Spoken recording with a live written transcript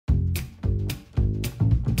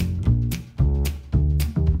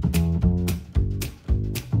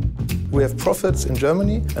We have profits in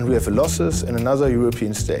Germany and we have losses in another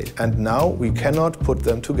European state. And now we cannot put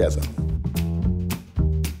them together.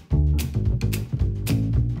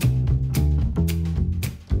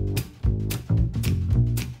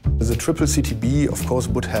 The CCCTB, of course,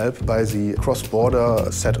 would help by the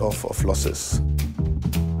cross-border set of losses.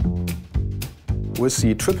 With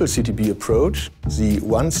the CCCTB approach, the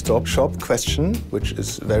one-stop shop question, which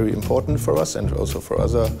is very important for us and also for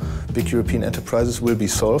other big European enterprises, will be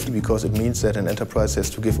solved, because it means that an enterprise has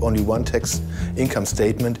to give only one tax income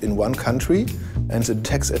statement in one country, and the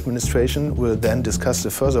tax administration will then discuss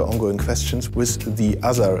the further ongoing questions with the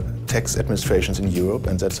other tax administrations in Europe,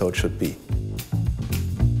 and that's how it should be.